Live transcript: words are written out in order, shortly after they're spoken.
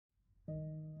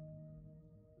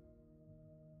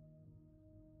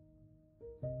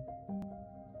Welcome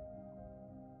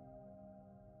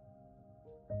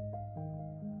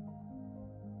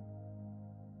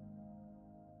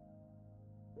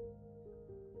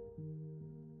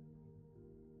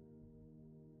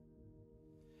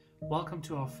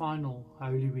to our final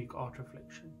Holy Week art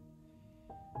reflection.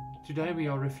 Today we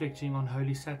are reflecting on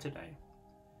Holy Saturday.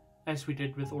 As we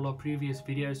did with all our previous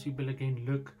videos, we will again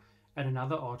look at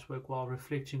another artwork while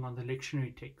reflecting on the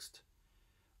lectionary text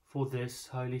for this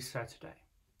Holy Saturday,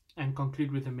 and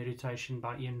conclude with a meditation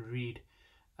by Ian Reid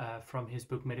from his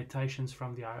book Meditations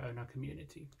from the Iona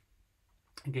Community.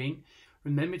 Again,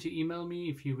 remember to email me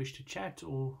if you wish to chat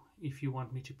or if you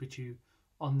want me to put you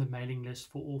on the mailing list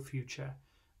for all future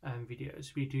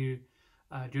videos. We do,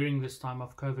 during this time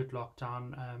of COVID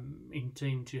lockdown,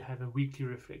 intend to have a weekly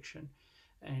reflection.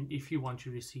 And if you want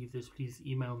to receive this, please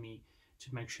email me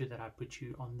to make sure that I put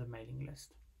you on the mailing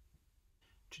list.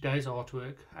 Today's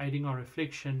artwork, aiding our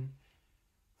reflection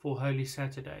for Holy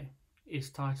Saturday, is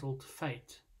titled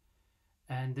Fate,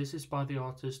 and this is by the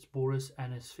artist Boris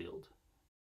Anisfeld.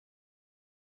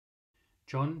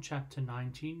 John chapter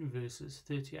 19 verses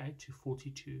 38 to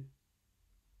 42.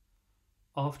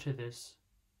 After this,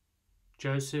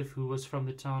 Joseph, who was from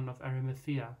the town of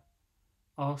Arimathea,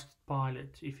 asked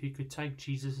Pilate if he could take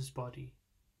Jesus' body.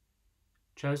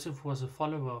 Joseph was a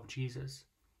follower of Jesus,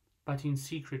 but in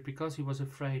secret because he was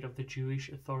afraid of the Jewish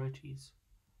authorities.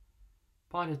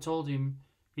 Pilate told him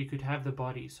he could have the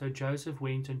body, so Joseph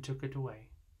went and took it away.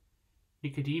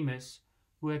 Nicodemus,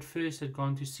 who at first had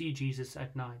gone to see Jesus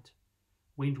at night,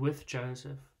 went with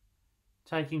Joseph,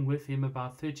 taking with him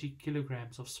about 30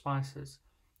 kilograms of spices,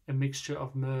 a mixture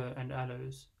of myrrh and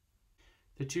aloes.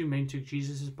 The two men took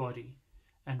Jesus' body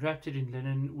and wrapped it in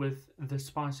linen with the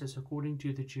spices according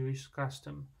to the Jewish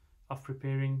custom of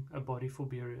preparing a body for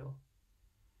burial.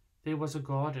 There was a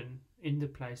garden in the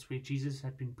place where Jesus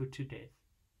had been put to death,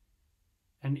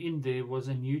 and in there was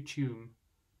a new tomb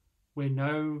where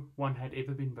no one had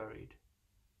ever been buried,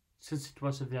 since it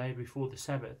was the day before the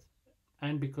Sabbath,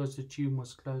 and because the tomb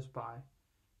was close by,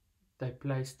 they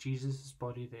placed Jesus'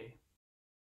 body there.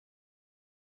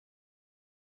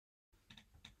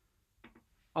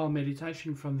 Our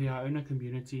meditation from the Iona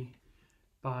Community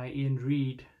by Ian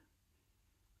Reid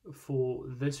for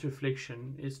this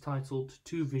reflection is titled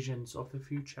Two Visions of the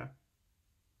Future.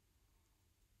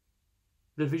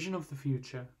 The vision of the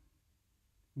future,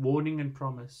 warning and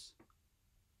promise.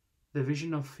 The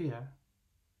vision of fear,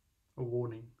 a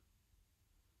warning.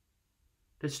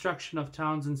 Destruction of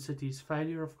towns and cities,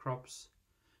 failure of crops,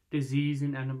 disease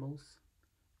in animals,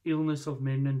 illness of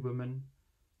men and women,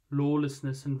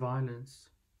 lawlessness and violence,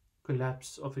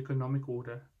 collapse of economic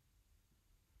order.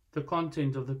 The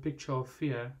content of the picture of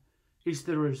fear is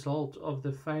the result of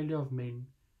the failure of men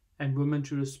and women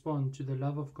to respond to the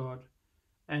love of God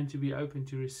and to be open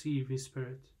to receive His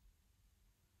Spirit.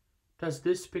 Does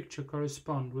this picture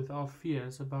correspond with our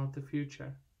fears about the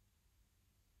future?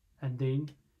 And then,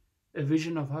 a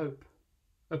vision of hope,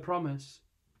 a promise,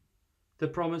 the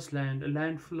promised land, a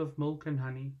land full of milk and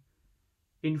honey.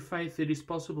 In faith, it is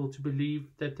possible to believe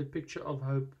that the picture of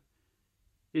hope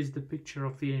is the picture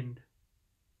of the end.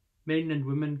 Men and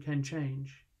women can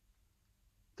change.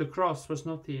 The cross was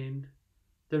not the end.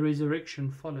 The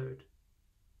resurrection followed.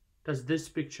 Does this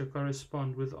picture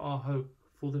correspond with our hope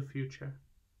for the future?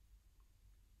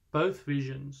 Both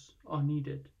visions are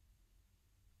needed.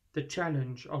 The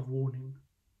challenge of warning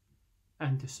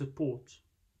and the support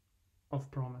of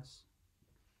promise.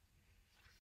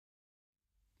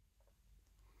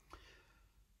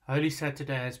 Holy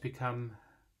Saturday has become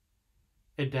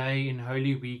a day in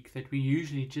Holy Week that we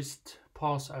usually just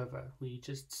pass over. We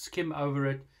just skim over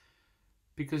it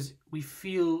because we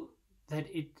feel that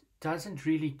it doesn't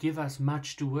really give us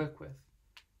much to work with.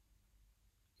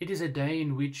 It is a day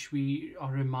in which we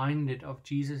are reminded of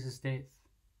Jesus' death.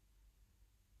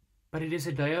 But it is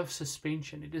a day of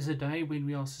suspension. It is a day when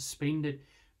we are suspended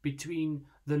between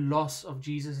the loss of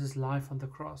Jesus' life on the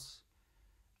cross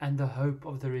and the hope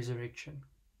of the resurrection.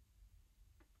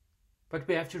 But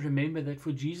we have to remember that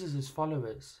for Jesus'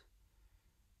 followers,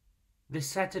 this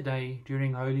Saturday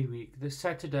during Holy Week, this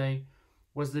Saturday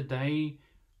was the day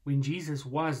when Jesus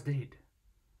was dead.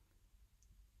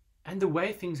 And the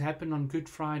way things happened on Good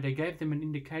Friday gave them an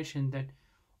indication that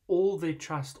all their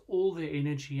trust, all their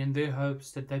energy and their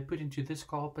hopes that they put into this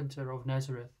carpenter of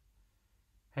Nazareth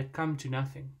had come to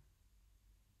nothing.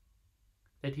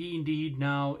 That he indeed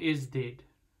now is dead.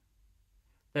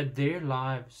 That their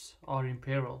lives are in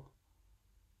peril.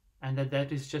 And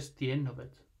that is just the end of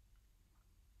it.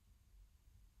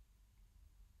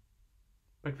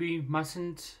 But we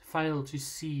mustn't fail to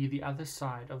see the other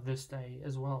side of this day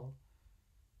as well.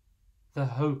 the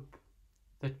hope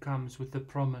that comes with the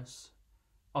promise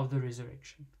of the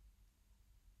resurrection.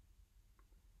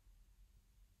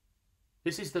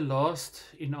 This is the last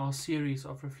in our series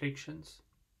of reflections.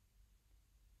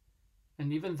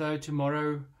 And even though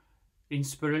tomorrow in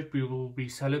spirit we will be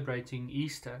celebrating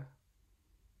Easter,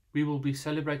 we will be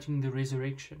celebrating the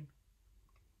resurrection.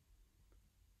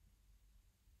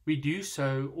 We do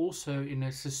so also in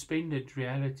a suspended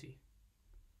reality.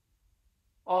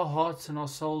 Our hearts and our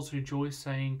souls rejoice,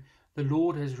 saying, "The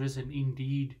Lord has risen,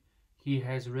 indeed, He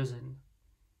has risen."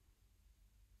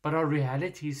 But our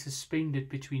reality is suspended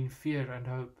between fear and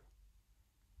hope.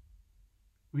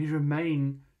 We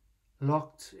remain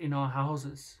locked in our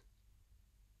houses.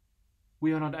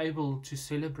 We are not able to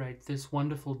celebrate this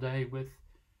wonderful day with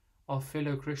our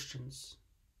fellow Christians.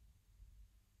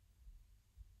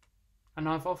 And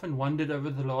I've often wondered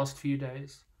over the last few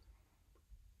days,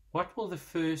 what will the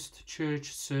first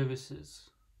church services,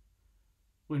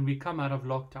 when we come out of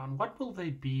lockdown, what will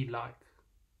they be like?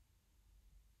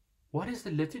 What is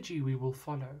the liturgy we will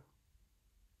follow?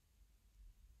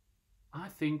 I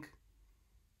think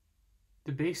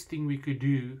the best thing we could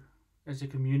do as a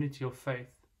community of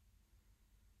faith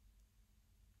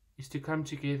is to come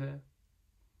together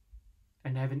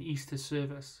and have an Easter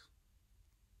service,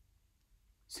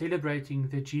 celebrating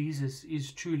that Jesus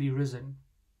is truly risen,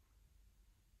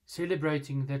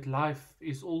 celebrating that life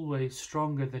is always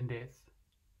stronger than death,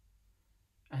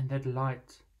 and that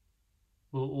light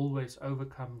will always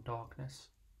overcome darkness.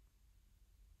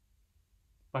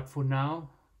 But for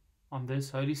now, on this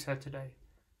Holy Saturday,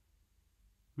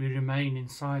 we remain in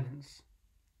silence,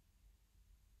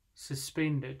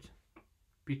 suspended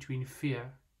between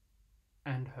fear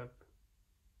and hope.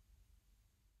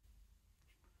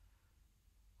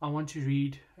 I want to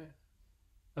read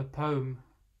a poem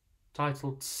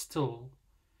titled "Still"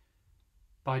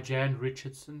 by Jan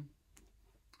Richardson.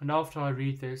 And after I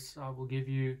read this, I will give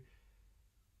you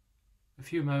a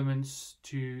few moments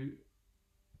to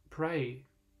pray.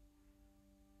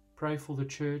 Pray for the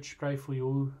church, pray for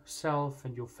yourself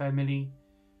and your family,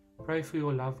 pray for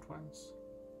your loved ones.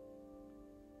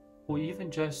 Or even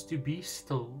just to be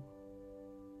still,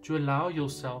 to allow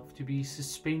yourself to be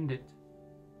suspended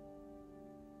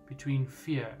between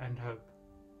fear and hope.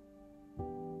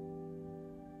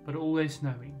 But always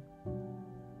knowing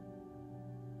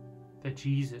that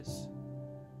Jesus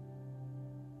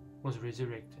was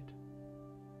resurrected.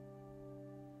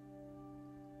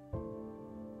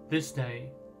 This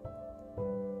day,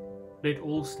 let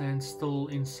all stand still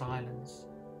in silence,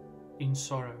 in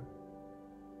sorrow.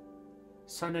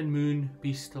 Sun and moon,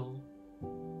 be still.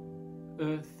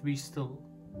 Earth, be still.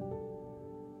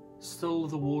 Still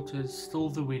the waters, still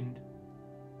the wind.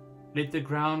 Let the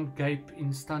ground gape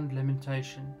in stunned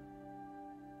lamentation.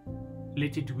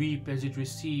 Let it weep as it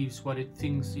receives what it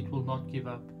thinks it will not give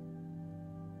up.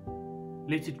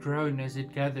 Let it groan as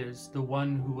it gathers the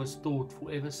one who was thought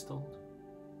forever stilled.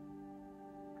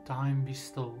 Time, be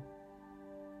still.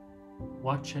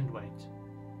 Watch and wait.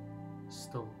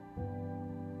 Still.